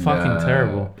to. And fucking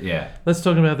terrible. Yeah. Let's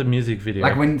talk about the music video.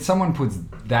 Like when someone puts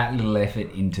that little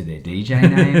effort into their DJ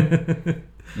name.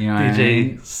 You know what I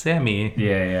mean? Sammy.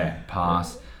 Yeah.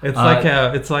 Pass. It's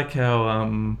like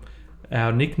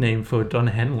our nickname for Don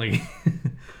Henley.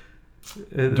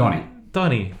 Donny.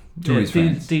 To his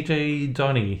friends. DJ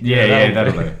Donny. Yeah,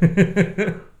 that'll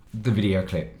do. The video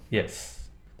clip. Yes.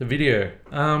 The video.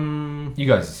 You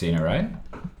guys have seen it, right?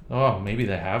 Oh, maybe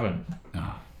they haven't.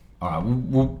 Oh. All right,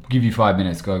 we'll give you 5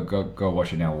 minutes. Go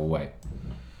watch it now. We'll wait.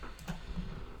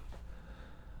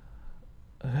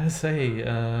 I gotta say,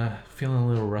 feeling a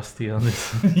little rusty on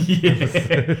this.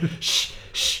 Yeah. Shh.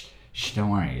 Don't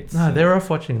worry. They're off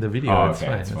watching the video. Oh, it's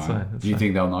okay, fine. it's fine. Do you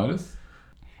think they'll notice?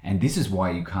 And this is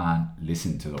why you can't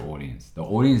listen to the audience. The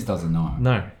audience doesn't know.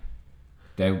 No.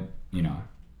 They're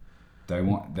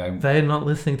not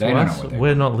listening to us.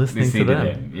 We're not listening to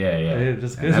them. Yeah. And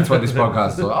that's what this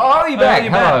podcast is. Oh, you're back.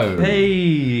 Hello.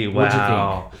 Hey. What'd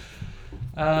Wow.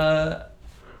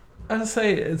 I'd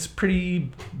say it's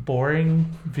pretty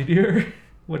boring video.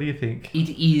 What do you think? It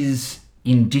is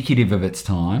indicative of its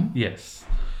time. Yes.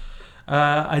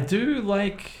 I do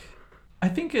like... I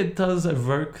think it does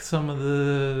evoke some of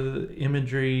the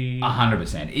imagery.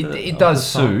 100%. It does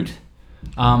suit.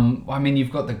 I mean,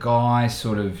 you've got the guy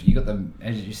you got the,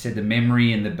 as you said, the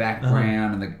memory in the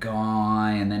background and the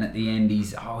guy, and then at the end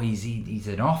he's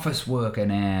an office worker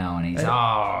now, and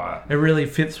it really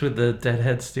fits with the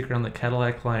Deadhead sticker on the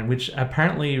Cadillac line, which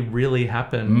apparently really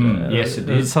happened. Yes, it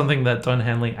It was did. something that Don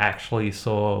Henley actually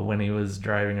saw when he was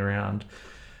driving around.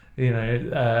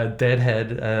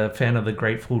 Deadhead, a fan of the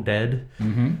Grateful Dead.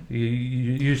 Mm-hmm.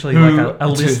 Usually like a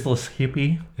listless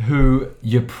hippie. Who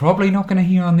you're probably not going to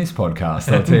hear on this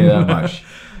podcast, I'll tell you that much.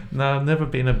 No, I've never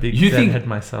been a big Deadhead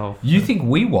myself. You think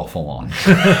we waffle on?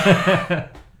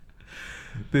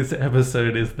 This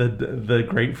episode is the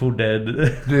Grateful Dead.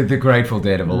 The Grateful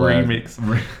Dead of a remix.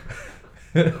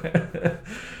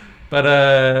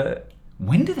 But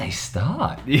when do they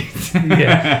start?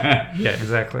 yeah,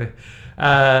 exactly.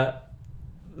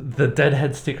 The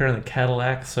Deadhead sticker on the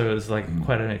Cadillac, so it was like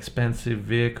quite an expensive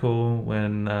vehicle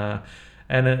when, and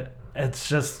it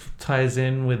just ties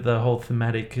in with the whole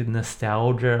thematic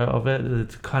nostalgia of it.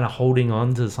 It's kind of holding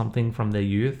on to something from their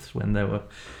youth when they were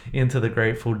into the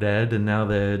Grateful Dead, and now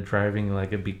they're driving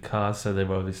like a big car, so they've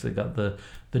obviously got the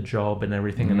job and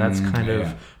everything, and that's kind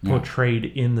of portrayed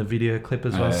in the video clip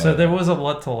as well. So there was a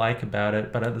lot to like about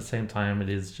it, but at the same time, it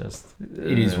is just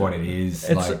it is what it is.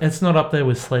 It's not up there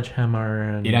with Sledgehammer,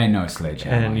 and it ain't no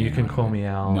Sledgehammer. And You Can Call Me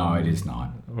Al. No, it is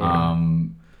not.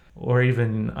 Or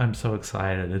even I'm So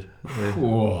Excited.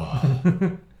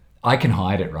 I can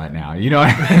hide it right now. You know,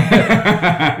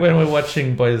 when we're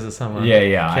watching Boys of Summer.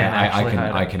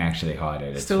 I can actually hide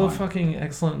it. It's still fine. a fucking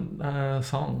excellent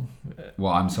song.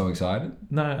 Well, I'm So Excited.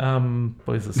 No,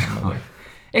 Boys of Summer.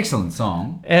 Excellent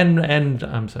song. And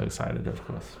I'm So Excited, of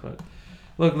course. But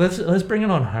look, let's bring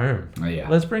it on home. Oh, yeah.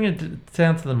 Let's bring it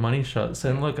down to the money shots.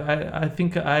 And look, I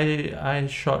think I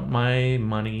shot my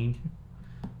money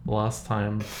last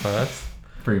time first.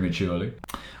 Prematurely.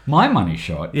 My money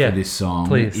shot for this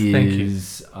song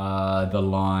is the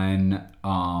line.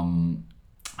 I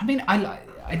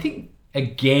think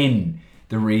again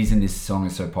the reason this song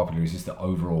is so popular is just the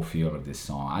overall feel of this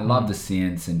song. I love the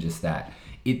synths and just that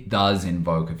it does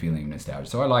invoke a feeling of nostalgia,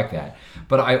 so I like that.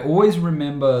 But I always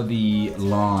remember the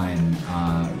line,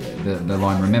 the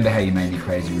line. Remember how you made me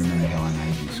crazy. Remember how I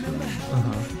made you scream.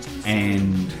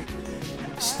 And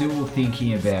still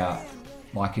thinking about.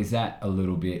 Like, is that a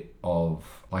little bit of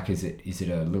like, is it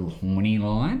a little horny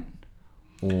line,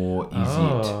 or is it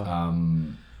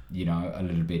a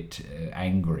little bit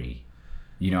angry?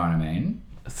 You know what I mean?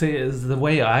 See, the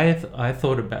way I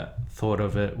thought of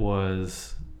it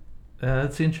was,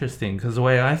 it's interesting because the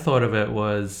way I thought of it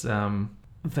was,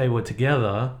 they were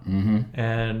together,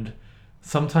 and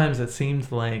sometimes it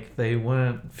seems like they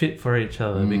weren't fit for each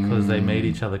other because they made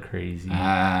each other crazy,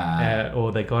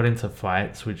 or they got into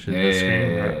fights, which is the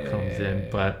scream that comes in.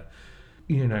 But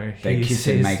you know, they kiss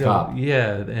and make up.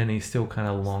 Yeah, and he still kind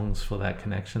of longs for that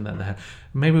connection that they have.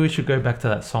 Maybe we should go back to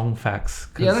that song facts.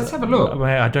 Yeah, let's have a look.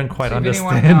 I don't quite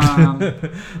understand.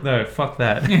 No, fuck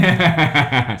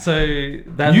that. So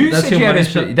that's your money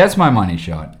shot. That's my money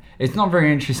shot. It's not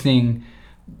very interesting,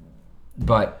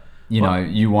 but. You know,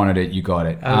 you wanted it, you got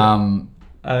it.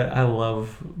 I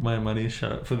love my money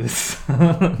shot for this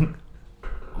song.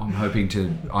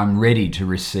 I'm ready to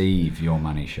receive your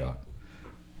money shot.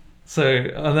 So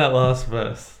on that last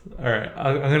verse, all right,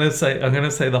 I'm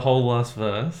gonna say the whole last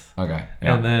verse. Okay.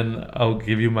 Yeah. And then I'll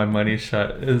give you my money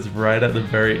shot. It's right at the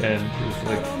very end. It's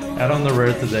like, out on the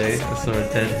road today, I saw a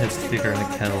Deadhead sticker in a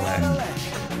Cadillac.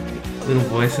 Little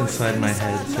voice inside my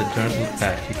head said, "Don't look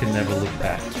back. You can never look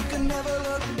back."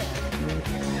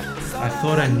 I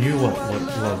thought I knew what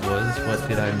love was. What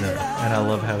did I know? And I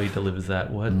love how he delivers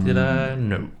that. What did I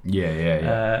know?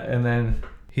 Yeah. And then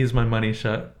here's my money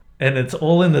shot. And it's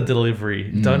all in the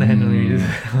delivery. Don Henley's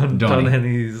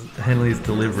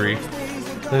delivery.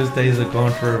 Those days are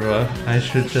gone forever. I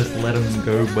should just let him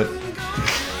go, but...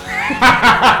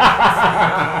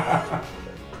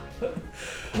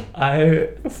 I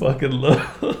fucking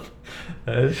love...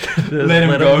 I should just let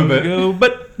him go,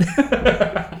 but...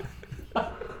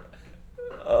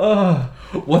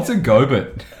 What's a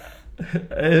Gobit?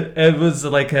 It was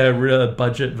like a real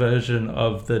budget version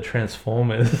of the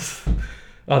Transformers.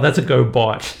 Oh, that's a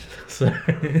GoBot. So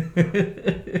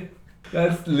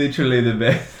that's literally the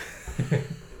best.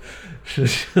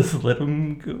 Just let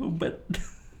him go, but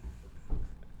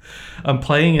I'm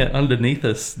playing it underneath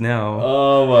us now.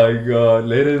 Oh my god,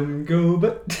 let him go,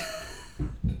 but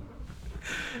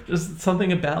just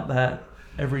something about that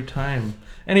every time.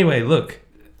 Anyway, look.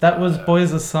 That was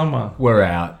Boys of Summer. We're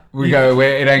out. It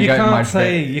ain't going much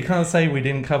better. You can't say we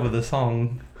didn't cover the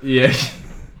song. Yeah.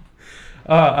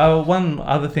 One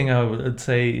other thing I would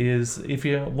say is if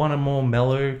you want a more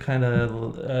mellow kind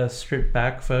of stripped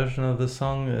back version of the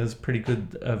song, there's a pretty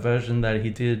good version that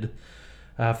he did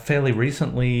fairly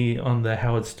recently on the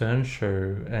Howard Stern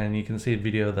show, and you can see a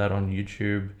video of that on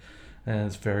YouTube. And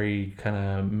it's very kind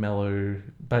of mellow,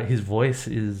 but his voice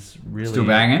is really still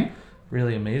banging.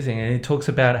 Really amazing, and he talks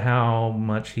about how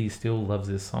much he still loves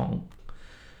this song.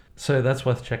 So that's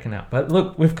worth checking out. But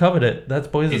look, we've covered it. That's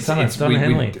Boys of Summer. Don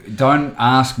Henley. Don't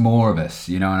ask more of us.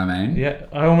 You know what I mean? Yeah,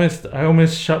 I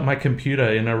almost shut my computer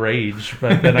in a rage,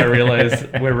 but then I realized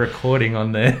we're recording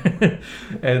on there,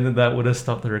 and that would have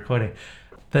stopped the recording.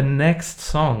 The next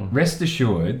song. Rest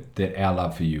assured that our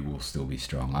love for you will still be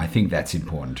strong. I think that's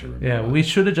important to remember. Yeah, we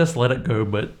should have just let it go,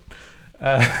 but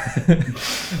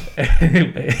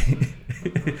Anyway,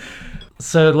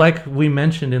 so like we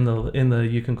mentioned in the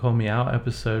You Can Call Me Out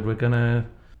episode, we're gonna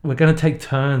take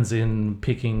turns in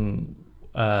picking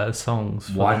songs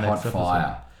for White the next Hot episode.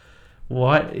 Fire.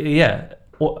 What? Yeah.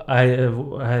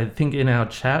 I think in our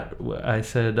chat I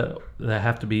said they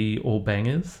have to be all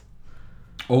bangers.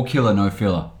 All killer, no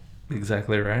filler.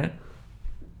 Exactly right.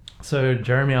 So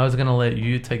Jeremy, I was gonna let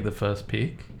you take the first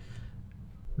pick.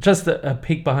 Just a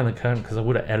peek behind the curtain because I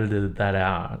would have edited that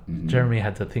out. Mm-hmm. Jeremy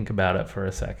had to think about it for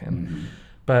a second. Mm-hmm.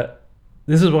 But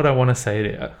this is what I want to say to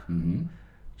you. Mm-hmm.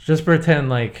 Just pretend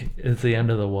like it's the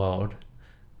end of the world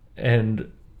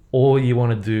and all you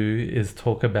want to do is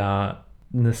talk about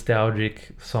nostalgic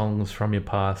songs from your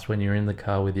past when you're in the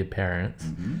car with your parents.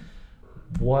 Mm-hmm.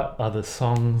 What are the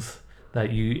songs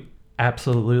that you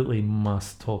absolutely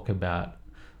must talk about?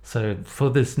 So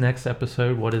for this next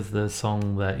episode, what is the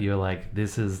song that you're like,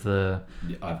 this is the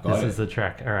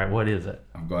track? All right, what is it?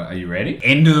 Are you ready?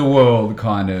 End of the world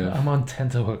kind of. I'm on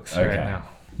tenterhooks right now.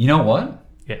 You know what?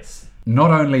 Yes.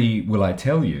 Not only will I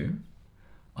tell you,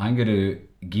 I'm going to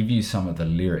give you some of the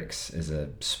lyrics as a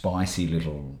spicy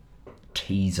little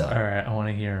teaser. All right, I want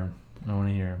to hear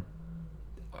him.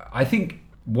 I think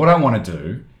what I want to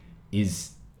do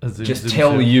is just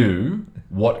tell zoom. you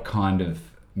what kind of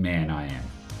man I am.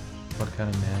 What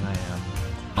kind of man I am.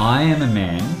 I am a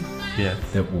man Yeah.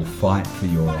 that will fight for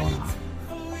your honor.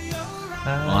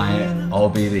 I'll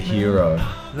be the hero, Is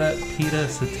that Peter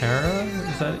Cetera?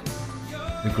 Is that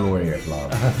the glory of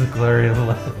love, the glory of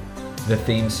love? the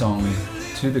theme song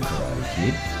to the Karate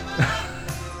Kid.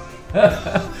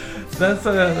 That's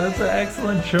an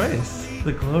excellent choice.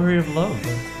 The glory of love.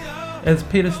 It's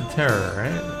Peter Cetera,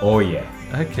 right? Oh yeah.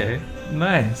 Okay,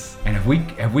 nice. And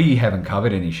we haven't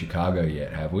covered any Chicago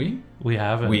yet, have we? We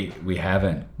haven't. We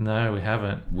haven't, No, we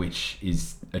haven't. which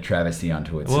is a travesty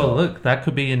unto itself. Well, look, that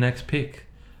could be your next pick.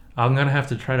 I'm gonna have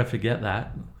to try to forget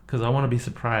that because I want to be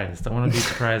surprised. I want to be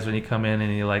surprised when you come in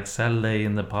and you're like Saturday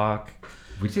in the park.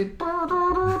 We did.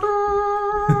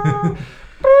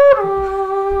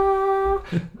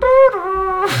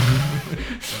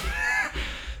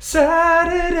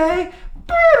 Saturday.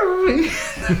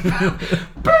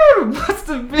 Must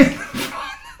have been.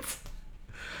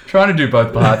 Trying to do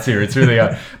both parts here. It's really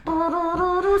hard.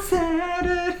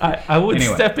 I would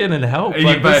Anyway. step in and help,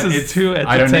 Yeah, but but this is it's- too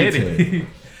I don't need entertaining.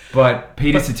 But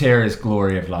Peter Cetera's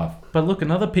Glory of Love. But look,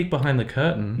 another peek behind the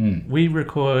curtain. We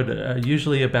record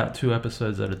usually about 2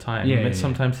 episodes at a time. Yeah, I mean, yeah.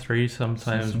 sometimes 3,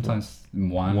 sometimes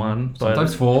One, but-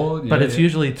 sometimes 4. but yeah, it's yeah.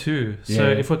 usually 2. So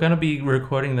Yeah. if we're going to be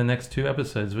recording the next 2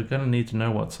 episodes, we're going to need to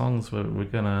know what songs we're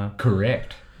going to...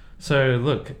 Correct. So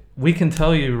look, we can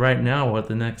tell you right now what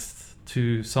the next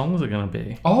 2 songs are going to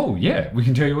be. Oh, yeah. We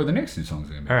can tell you what the next 2 songs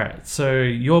are going to be. All right, so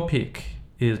your pick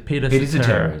is Peter Peter Cetera.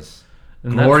 Cetera's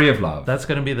And Glory of Love. That's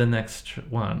going to be the next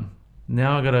one.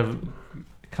 Now I got to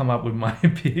come up with my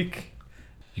pick.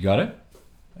 You got it?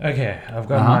 Okay, I've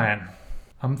got mine.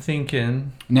 I'm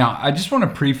thinking... Now, I just want to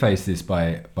preface this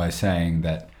by saying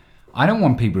that I don't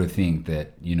want people to think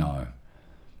that, you know,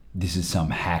 this is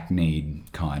some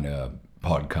hackneyed kind of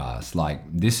podcast. Like,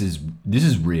 this is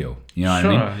real. You know what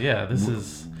I mean? Yeah, this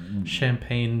is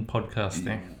champagne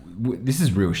podcasting. This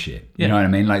is real shit. Yeah. You know what I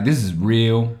mean? Like, this is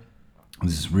real.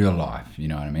 This is real life. You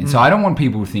know what I mean? So I don't want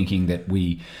people thinking that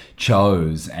we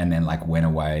chose and then like went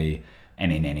away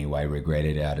and in any way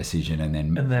regretted our decision and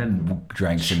then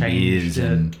drank some beers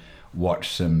and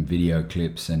watched some video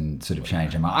clips and sort of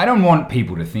changed them. I don't want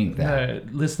people to think that.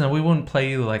 No, listener, we wouldn't play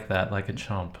you like that, like a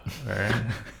chump. All right?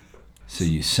 So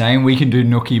you're saying we can do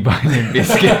Nookie by Limp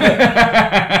Bizkit?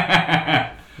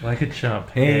 Like a chump.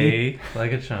 Hey.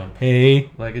 Like a chump. Hey.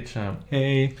 Like a chump.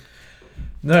 Hey.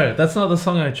 No, that's not the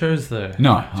song I chose, though.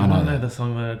 No, Do you I know want to know that. the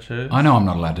song that I chose? I know I'm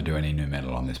not allowed to do any new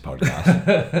metal on this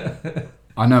podcast.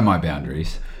 I know my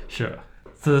boundaries. Sure.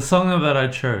 So the song that I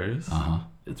chose, Uh-huh.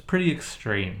 it's pretty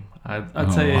extreme.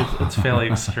 I'd say it's fairly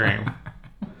extreme.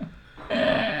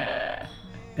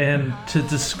 And to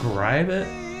describe it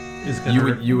is going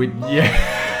to You would,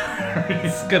 yeah.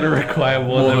 it's going to require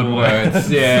more than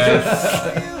words. Yes.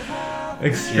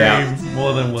 Extreme, Yeah.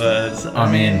 more than words.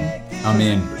 I'm in.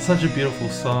 Such a beautiful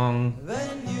song.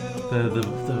 The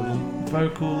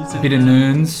vocals. Bit of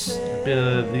Noons. Bit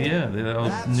of the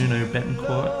old Nuno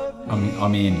Betancourt.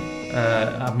 I'm in.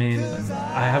 I mean,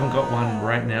 I haven't got one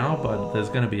right now, but there's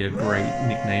going to be a great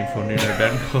nickname for Nuno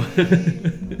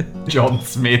Betancourt. John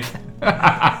Smith.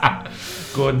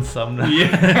 Gordon Sumner.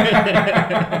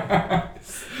 Yeah.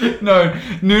 No,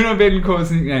 Nuno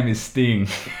Betancourt's nickname is Sting.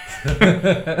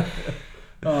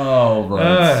 Oh,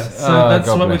 right. So that's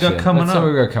God what we bless got you. coming That's up.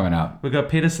 what we got coming up. We got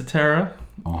Peter Cetera,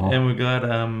 And we got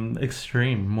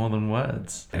extreme, more than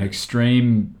words. An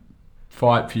extreme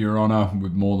fight for your honour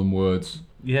with more than words.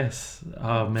 Yes.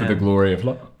 Oh, man. For the glory of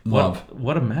love.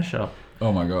 What a mashup.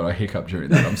 Oh my God, I hiccuped during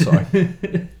that. I'm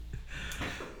sorry.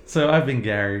 So I've been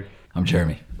Gary. I'm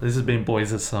Jeremy. This has been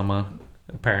Boys of Summer,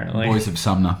 apparently. Boys of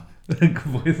Sumner.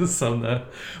 Boys of Sumner.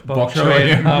 Bok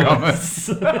choy and hummus.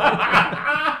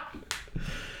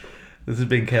 This has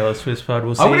been Careless Whispered.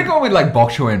 We'll see. I would have gone with like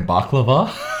bok choy and baklava.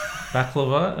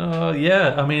 Baklava?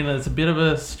 Yeah, I mean, it's a bit of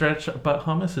a stretch, but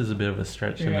hummus is a bit of a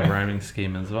stretch in the roaming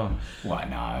scheme as well. Why,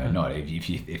 no, not if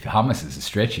hummus is a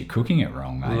stretch, you're cooking it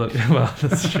wrong, mate. Look, well,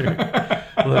 that's true.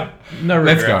 Look, no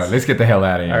regrets. Let's go. Let's get the hell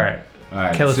out of here. All right. All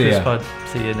right. Careless See ya. Whispered.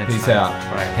 See you next time. Peace out.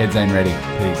 Bye. Heads ain't ready.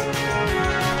 Peace.